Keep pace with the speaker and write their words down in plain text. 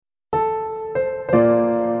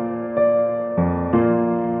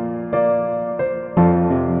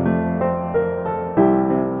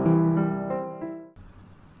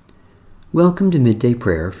Welcome to Midday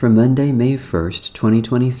Prayer for Monday, May 1st,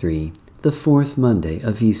 2023, the fourth Monday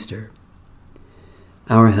of Easter.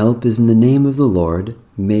 Our help is in the name of the Lord,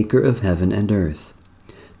 Maker of heaven and earth.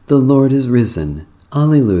 The Lord is risen.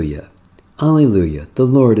 Alleluia. Alleluia. The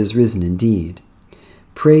Lord is risen indeed.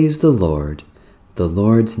 Praise the Lord. The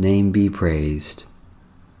Lord's name be praised.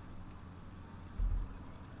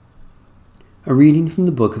 A reading from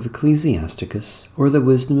the book of Ecclesiasticus, or the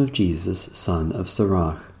wisdom of Jesus, son of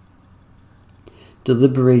Sirach.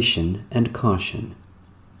 Deliberation and caution.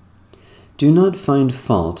 Do not find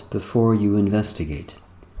fault before you investigate.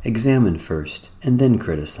 Examine first, and then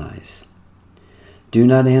criticize. Do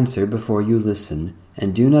not answer before you listen,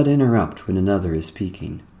 and do not interrupt when another is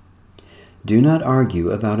speaking. Do not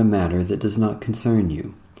argue about a matter that does not concern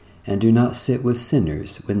you, and do not sit with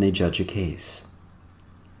sinners when they judge a case.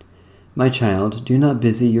 My child, do not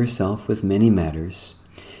busy yourself with many matters.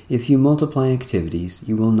 If you multiply activities,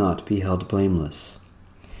 you will not be held blameless.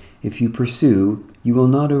 If you pursue, you will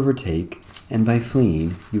not overtake, and by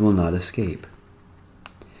fleeing, you will not escape.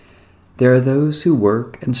 There are those who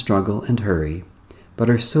work and struggle and hurry, but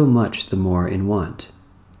are so much the more in want.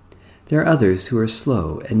 There are others who are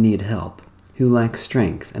slow and need help, who lack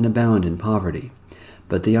strength and abound in poverty,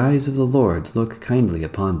 but the eyes of the Lord look kindly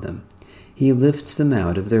upon them. He lifts them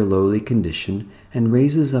out of their lowly condition and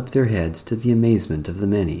raises up their heads to the amazement of the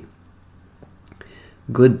many.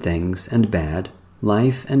 Good things and bad,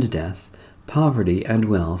 life and death, poverty and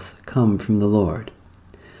wealth come from the Lord.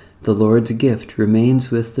 The Lord's gift remains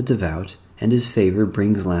with the devout, and his favor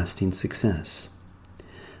brings lasting success.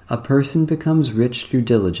 A person becomes rich through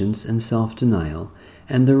diligence and self-denial,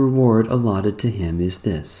 and the reward allotted to him is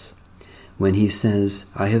this: when he says,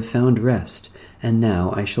 "I have found rest, and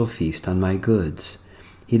now I shall feast on my goods,"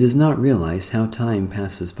 he does not realize how time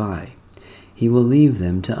passes by. He will leave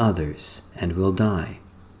them to others, and will die.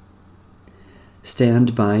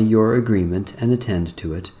 Stand by your agreement and attend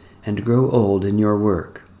to it, and grow old in your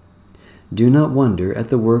work. Do not wonder at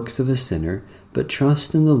the works of a sinner, but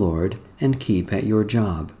trust in the Lord and keep at your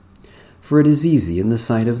job. For it is easy in the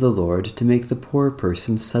sight of the Lord to make the poor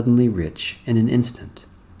person suddenly rich in an instant.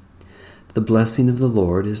 The blessing of the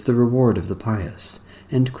Lord is the reward of the pious,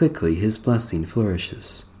 and quickly his blessing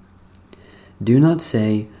flourishes. Do not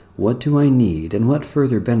say, "What do I need, and what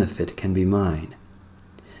further benefit can be mine?"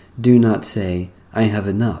 Do not say, "I have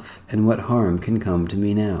enough, and what harm can come to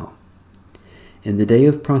me now?" In the day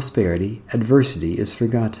of prosperity, adversity is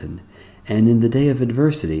forgotten, and in the day of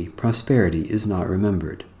adversity, prosperity is not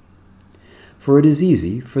remembered. For it is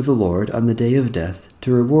easy for the Lord on the day of death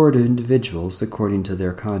to reward individuals according to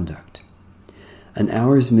their conduct. An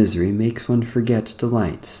hour's misery makes one forget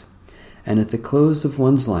delights, and at the close of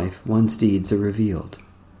one's life one's deeds are revealed.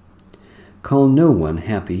 Call no one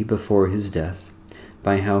happy before his death.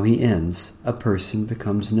 By how he ends, a person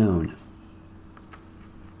becomes known.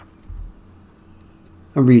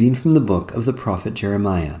 A reading from the book of the prophet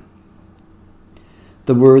Jeremiah.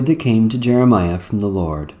 The word that came to Jeremiah from the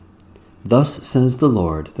Lord. Thus says the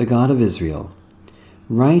Lord, the God of Israel,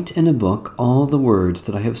 "Write in a book all the words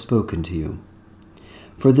that I have spoken to you.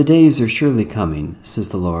 For the days are surely coming, says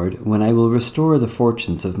the Lord, when I will restore the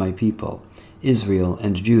fortunes of my people, Israel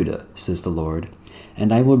and Judah, says the Lord,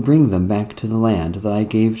 and I will bring them back to the land that I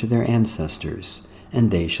gave to their ancestors,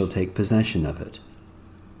 and they shall take possession of it."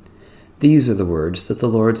 These are the words that the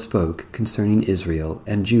Lord spoke concerning Israel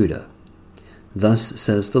and Judah. Thus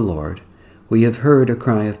says the Lord, "We have heard a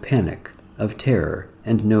cry of panic, of terror,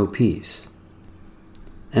 and no peace.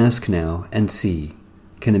 Ask now and see,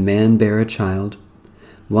 can a man bear a child?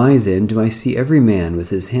 Why then do I see every man with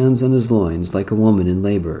his hands on his loins like a woman in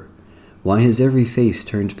labor? Why has every face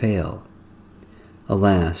turned pale?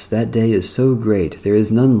 Alas, that day is so great, there is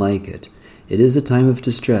none like it. It is a time of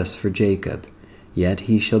distress for Jacob, yet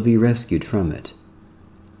he shall be rescued from it.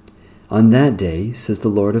 On that day, says the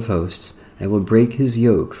Lord of hosts, I will break his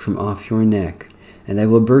yoke from off your neck, and I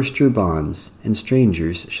will burst your bonds, and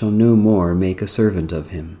strangers shall no more make a servant of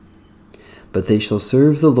him. But they shall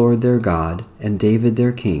serve the Lord their God, and David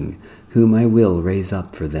their king, whom I will raise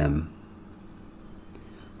up for them."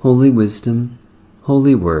 Holy Wisdom,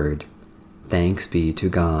 Holy Word, thanks be to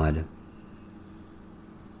God.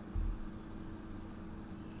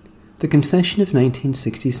 The Confession of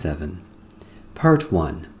 1967, Part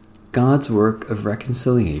 1, God's Work of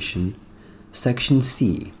Reconciliation, Section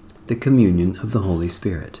C, the Communion of the Holy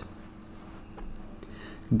Spirit.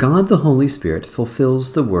 God the Holy Spirit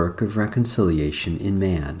fulfills the work of reconciliation in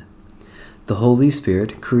man. The Holy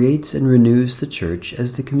Spirit creates and renews the Church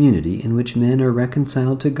as the community in which men are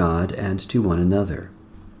reconciled to God and to one another.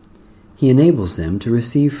 He enables them to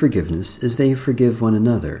receive forgiveness as they forgive one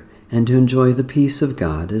another, and to enjoy the peace of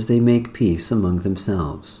God as they make peace among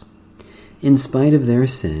themselves. In spite of their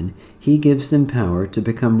sin, he gives them power to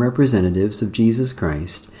become representatives of Jesus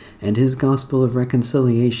Christ and his gospel of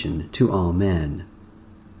reconciliation to all men.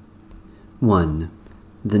 1.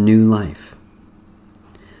 The new life.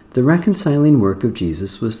 The reconciling work of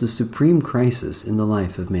Jesus was the supreme crisis in the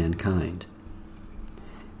life of mankind.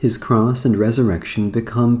 His cross and resurrection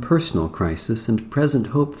become personal crisis and present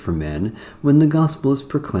hope for men when the gospel is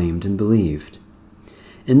proclaimed and believed.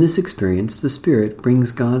 In this experience, the Spirit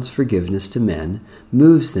brings God's forgiveness to men,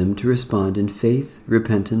 moves them to respond in faith,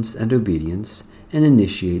 repentance, and obedience, and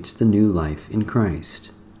initiates the new life in Christ.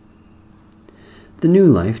 The new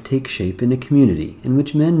life takes shape in a community in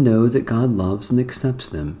which men know that God loves and accepts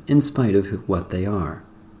them in spite of what they are.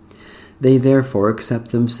 They therefore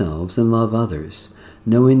accept themselves and love others,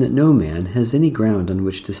 knowing that no man has any ground on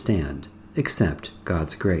which to stand, except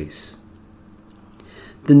God's grace.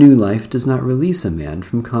 The new life does not release a man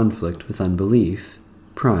from conflict with unbelief,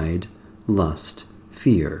 pride, lust,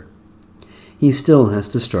 fear. He still has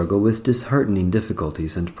to struggle with disheartening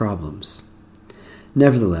difficulties and problems.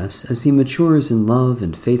 Nevertheless, as he matures in love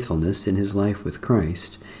and faithfulness in his life with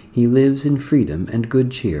Christ, he lives in freedom and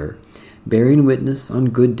good cheer, bearing witness on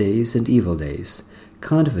good days and evil days,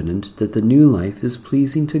 confident that the new life is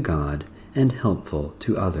pleasing to God and helpful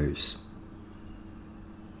to others.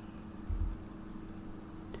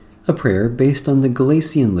 A prayer based on the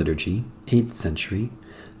Galatian liturgy, 8th century,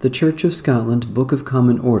 the Church of Scotland Book of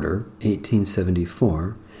Common Order,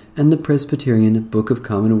 1874, and the Presbyterian Book of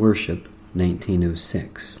Common Worship,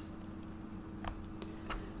 1906.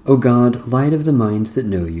 O God, light of the minds that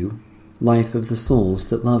know you, life of the souls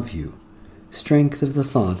that love you, strength of the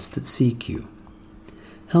thoughts that seek you,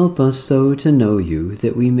 help us so to know you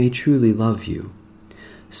that we may truly love you,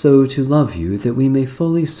 so to love you that we may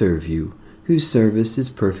fully serve you, whose service is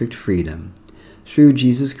perfect freedom, through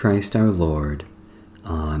Jesus Christ our Lord.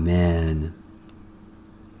 Amen.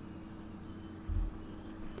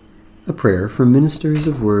 A prayer for ministers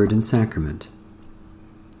of word and sacrament.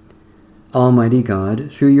 Almighty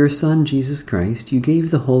God, through your Son Jesus Christ, you gave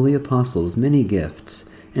the holy apostles many gifts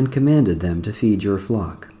and commanded them to feed your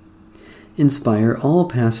flock. Inspire all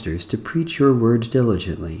pastors to preach your word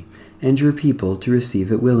diligently, and your people to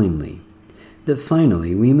receive it willingly, that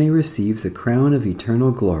finally we may receive the crown of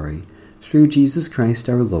eternal glory, through Jesus Christ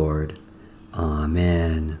our Lord.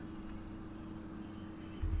 Amen.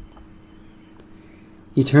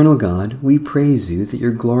 Eternal God, we praise you that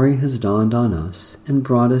your glory has dawned on us and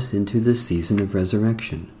brought us into this season of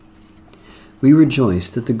resurrection. We rejoice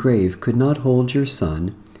that the grave could not hold your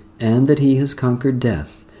Son, and that he has conquered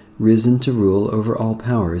death, risen to rule over all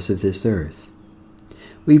powers of this earth.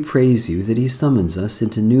 We praise you that he summons us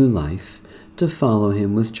into new life, to follow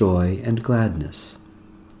him with joy and gladness.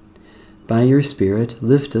 By your Spirit,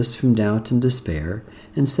 lift us from doubt and despair,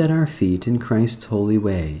 and set our feet in Christ's holy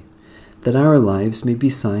way, that our lives may be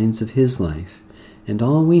signs of his life, and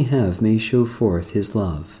all we have may show forth his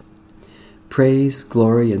love. Praise,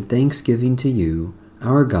 glory, and thanksgiving to you,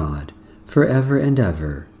 our God, forever and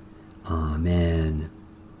ever. Amen.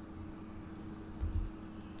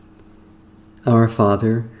 Our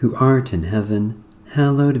Father, who art in heaven,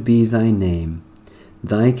 hallowed be thy name.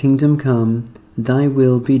 Thy kingdom come, thy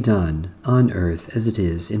will be done, on earth as it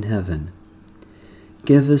is in heaven.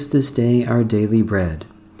 Give us this day our daily bread,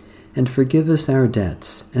 and forgive us our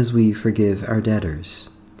debts as we forgive our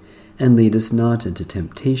debtors. And lead us not into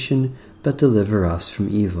temptation, but deliver us from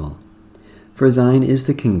evil. For thine is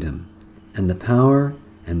the kingdom, and the power,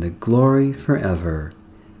 and the glory forever.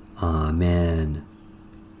 Amen.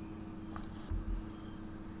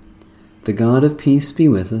 The God of peace be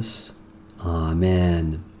with us.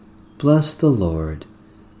 Amen. Bless the Lord.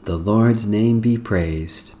 The Lord's name be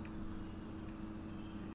praised.